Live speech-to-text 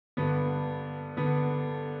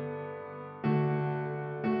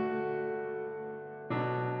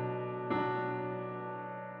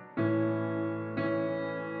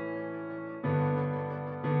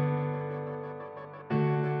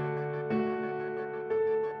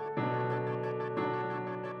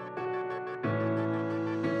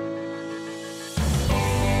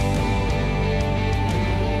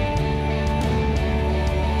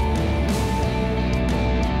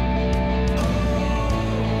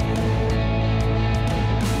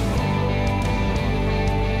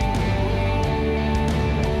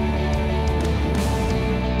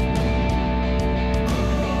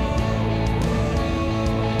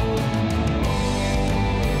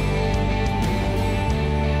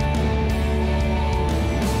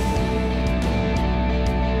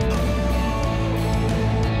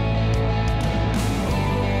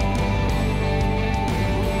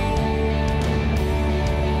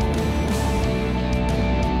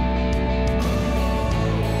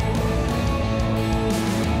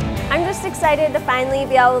excited to finally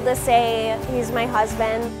be able to say he's my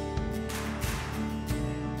husband.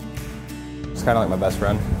 He's kind of like my best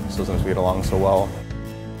friend, so since we get along so well.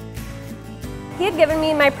 He had given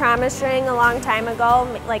me my promise ring a long time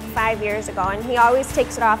ago, like 5 years ago, and he always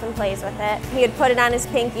takes it off and plays with it. He would put it on his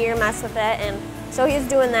pinky or mess with it, and so he was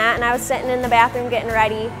doing that, and I was sitting in the bathroom getting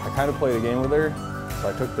ready. I kind of played a game with her, so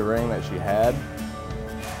I took the ring that she had,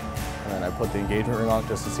 and then I put the engagement ring on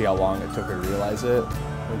just to see how long it took her to realize it,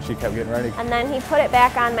 and she kept getting ready. And then he put it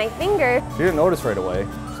back on my finger. She didn't notice right away.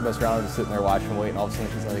 She messed around, just sitting there watching, waiting, and all of a sudden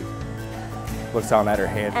she's like, looks down at her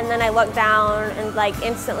hand. And then I looked down and like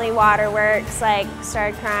instantly waterworks, like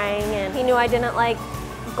started crying, and he knew I didn't like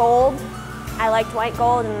gold. I liked white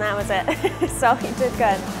gold, and that was it. So he did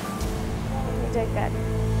good. He did good.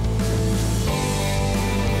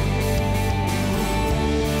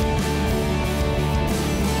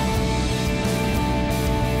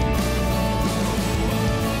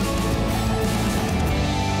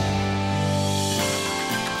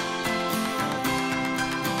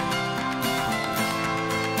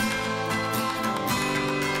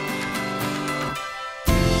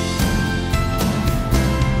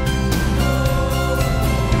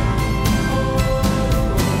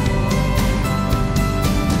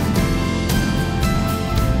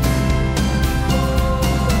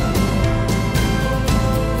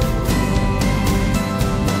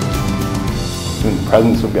 In the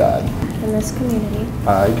presence of God. In this community.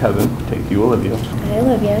 I, Kevin, take you, Olivia. I,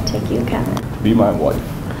 Olivia, take you, Kevin. To be my wife.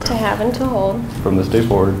 To have and to hold. From this day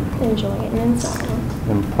forward. In joy and in sorrow.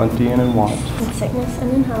 In plenty and in want. In sickness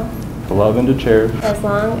and in health. To love and to cherish. As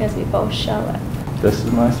long as we both shall live. This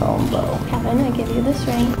is my solemn vow. Kevin, I give you this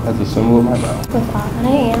ring. As a symbol of my vow. With all that I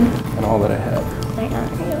am. And all that I have. I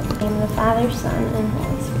honor you. In the name of the Father, Son, and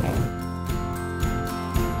Holy